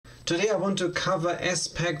Today I want to cover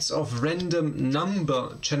aspects of random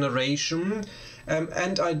number generation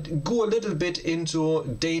and I go a little bit into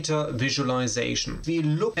data visualization. We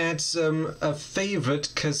look at a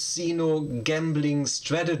favorite casino gambling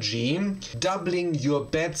strategy, doubling your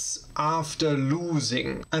bets after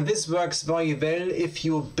losing. And this works very well if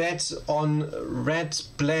you bet on red,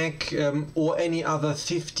 black or any other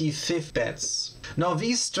 50-50 bets. Now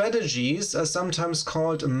these strategies are sometimes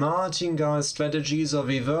called Martingale strategies or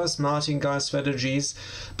reverse Martingale strategies,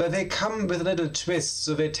 but they come with a little twist,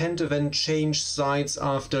 so they tend to then change sides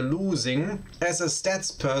after losing. As a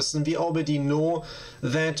stats person, we already know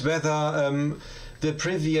that whether the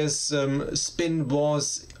previous spin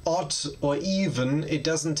was odd or even, it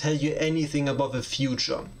doesn't tell you anything about the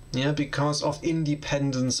future. Yeah, because of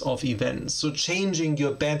independence of events. So changing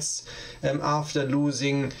your bets after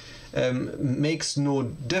losing makes no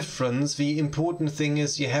difference. The important thing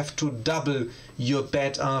is you have to double your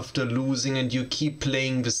bet after losing and you keep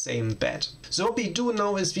playing the same bet. So what we do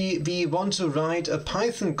now is we want to write a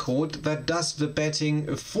Python code that does the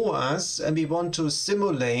betting for us, and we want to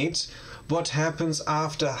simulate what happens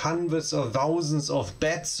after hundreds or thousands of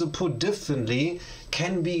bets. So put differently,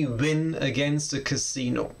 can we win against a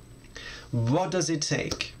casino? What does it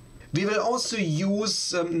take? We will also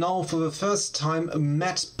use now for the first time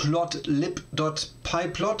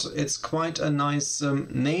Matplotlib.pyplot. It's quite a nice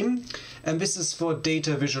name, and this is for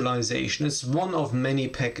data visualization. It's one of many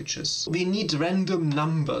packages. We need random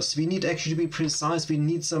numbers. We need, actually to be precise, we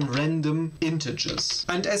need some random integers.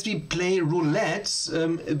 And as we play roulette,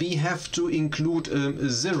 we have to include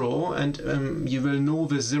 0, and you will know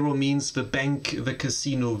the 0 means the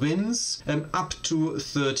casino wins, up to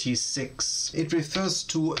 36. It refers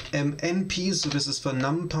to NP, so this is for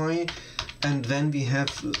NumPy, and then we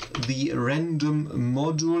have the random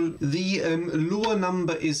module. The lower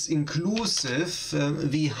number is inclusive,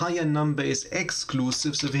 the higher number is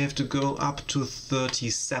exclusive, so we have to go up to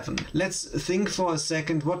 37. Let's think for a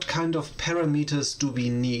second, what kind of parameters do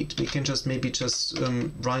we need? We can maybe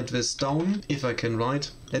write this down, if I can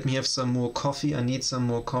write. Let me have some more coffee. I need some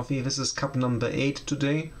more coffee. This is cup number 8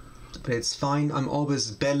 today. But it's fine. I'm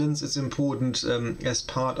always balanced. It's important as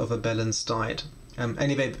part of a balanced diet.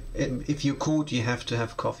 Anyway, if you code, you have to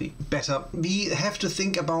have coffee. Better. We have to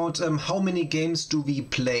think about how many games do we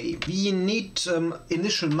play. We need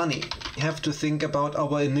initial money. We have to think about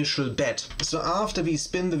our initial bet. So after we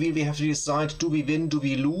spin the wheel, we have to decide, do we win, do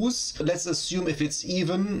we lose? Let's assume if it's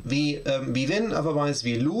even, we win, otherwise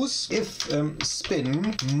we lose. If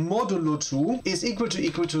spin modulo 2 is equal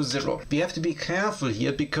to 0. We have to be careful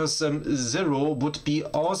here, because 0 would be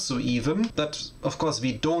also even, but of course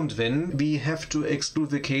we don't win. We have to exclude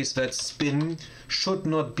the case that spin should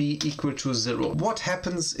not be equal to 0. What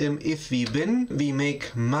happens if we win? We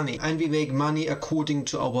make money, and we make money according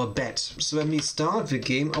to our bet. So when we start the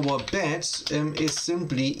game, our bet is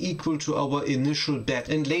simply equal to our initial bet,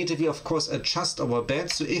 and later we of course adjust our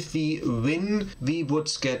bet. So if we win, we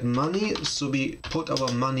would get money, so we put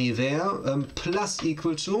our money there, plus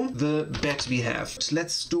equal to the bet we have.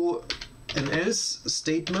 Let's do an else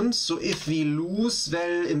statement. So if we lose,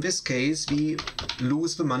 well, in this case we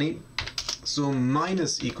lose the money, so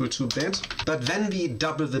minus equal to bet, but then we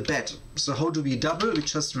double the bet. So how do we double? We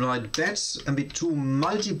just write bet and we 2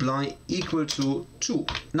 multiply equal to 2.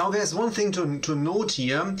 Now there's one thing to note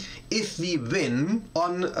here. If we win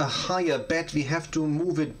on a higher bet, we have to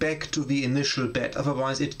move it back to the initial bet.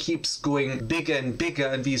 Otherwise it keeps going bigger and bigger,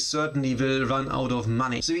 and we certainly will run out of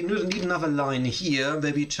money. So we need another line here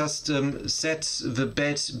where we just set the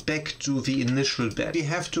bet back to the initial bet. We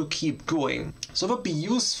have to keep going. So it would be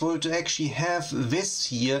useful to actually have this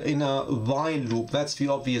here in a while loop. That's the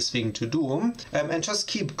obvious thing to do, and just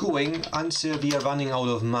keep going until we are running out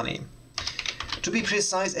of money. To be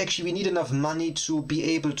precise, actually we need enough money to be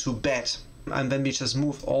able to bet, and then we just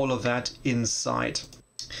move all of that inside.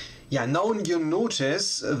 Yeah, now you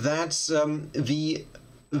notice that the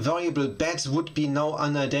variable bet would be now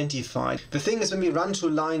unidentified. The thing is, when we run to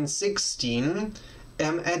line 16,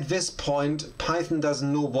 at this point Python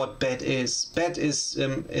doesn't know what bet is. Bet is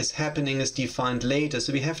happening, is defined later,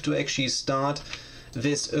 so we have to actually start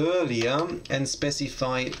this earlier and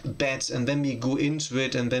specify bet, and then we go into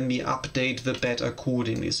it and then we update the bet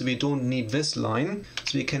accordingly. So we don't need this line,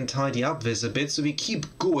 so we can tidy up this a bit. So we keep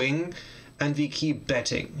going and we keep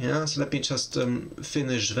betting. Yeah, so let me just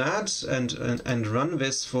finish that and run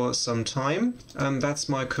this for some time. That's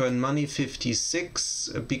my current money,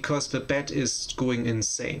 56, because the bet is going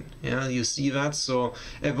insane. Yeah, you see that? So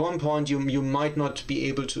at one point you might not be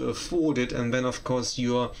able to afford it, and then of course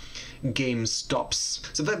your game stops.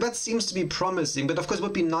 So that seems to be promising, but of course it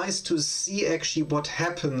would be nice to see actually what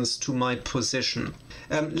happens to my position.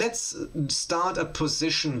 Let's start a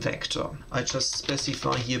position vector. I just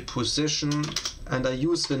specify here position, and I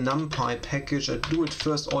use the NumPy package. I do it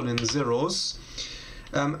first all in zeros,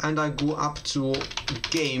 and I go up to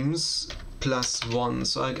games +1.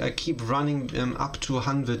 So I keep running up to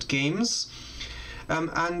 100 games.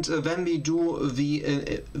 And when we do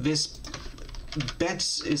this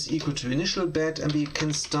bet is equal to initial bet, and we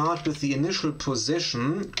can start with the initial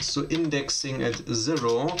position, so indexing at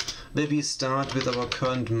 0, where we start with our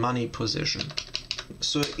current money position.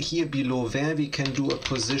 So here below there we can do a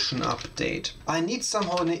position update. I need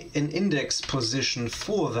somehow an index position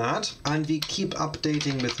for that, and we keep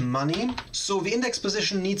updating with money. So the index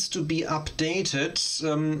position needs to be updated,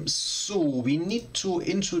 so we need to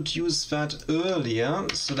introduce that earlier.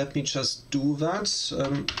 So let me just do that.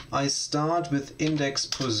 I start with index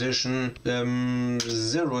position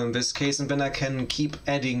 0 in this case, and then I can keep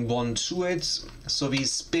adding 1 to it. So we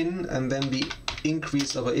spin, and then we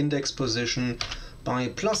increase our index position by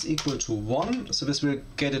 +=1, so this will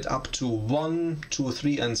get it up to 1, 2,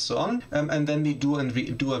 3, and so on, and then we do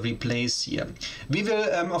a replace here. We will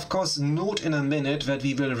of course note in a minute that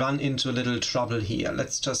we will run into a little trouble here.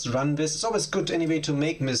 Let's just run this. It's always good anyway to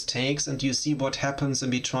make mistakes, and you see what happens,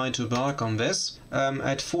 and we try to work on this.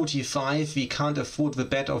 At 45 we can't afford the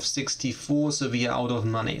bet of 64, so we are out of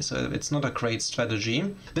money, so it's not a great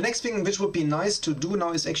strategy. The next thing which would be nice to do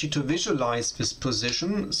now is actually to visualize this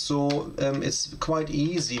position. So it's quite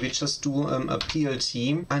easy. We just do a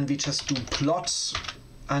PLT, and we just do plot,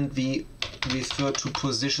 and we refer to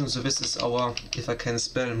position. So this is our, if I can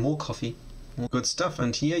spell, more coffee. Good stuff.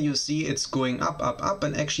 And here you see it's going up, up, up,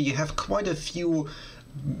 and actually you have quite a few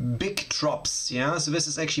big drops. Yeah, so this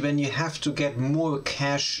is actually when you have to get more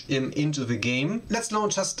cash into the game. Let's now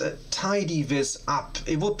just tidy this up.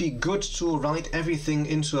 It would be good to write everything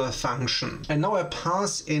into a function, and now I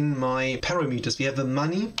pass in my parameters. We have the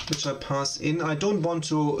money which I pass in. I don't want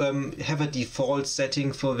to have a default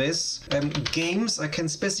setting for this. Games, I can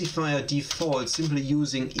specify a default simply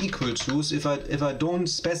using equal to. So if I don't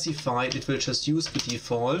specify it, it will just use the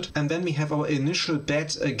default. And then we have our initial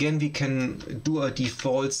bet. Again, we can do a default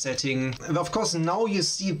setting. Of course, now you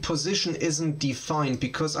see position isn't defined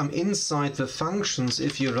because I'm inside the functions.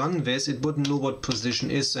 If you run this, it wouldn't know what position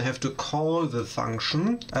is, so I have to call the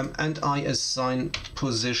function, and I assign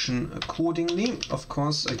position accordingly. Of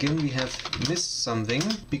course, again, we have missed something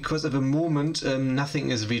because at the moment nothing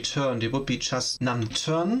is returned. It would be just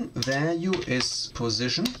num_turn value is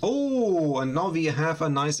position. Oh, and now we have a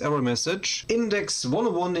nice error message. Index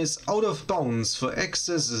 101 is out of bounds for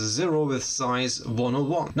access 0 with size 101.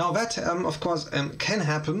 Now that of course can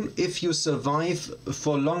happen if you survive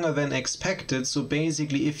for longer than expected. So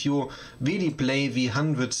basically if you really play the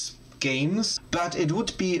 100 games, but it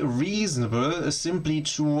would be reasonable simply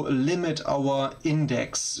to limit our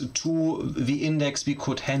index to the index we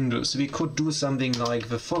could handle. So we could do something like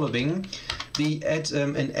the following. We add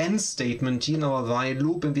an end statement in our while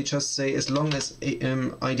loop, and we just say as long as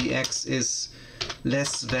IDX is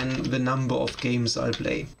less than the number of games I'll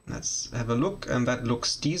play. Let's have a look, and that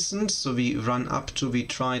looks decent. So we run up to, we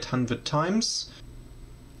tried 100 times.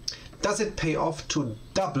 Does it pay off to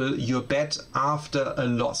double your bet after a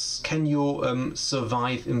loss? Can you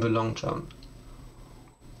survive in the long term?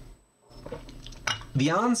 The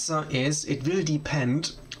answer is it will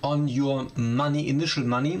depend on your money, initial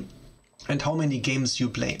money, and how many games you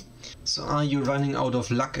play. So are you running out of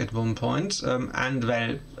luck at one point? And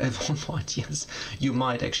well, at one point, yes, you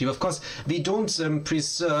might actually. Of course, we don't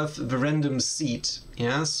preserve the random seed.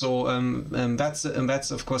 Yeah, so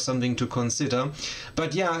that's of course something to consider.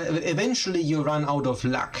 But yeah, eventually you run out of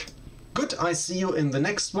luck. Good, I see you in the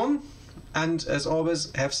next one. And as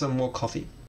always, have some more coffee.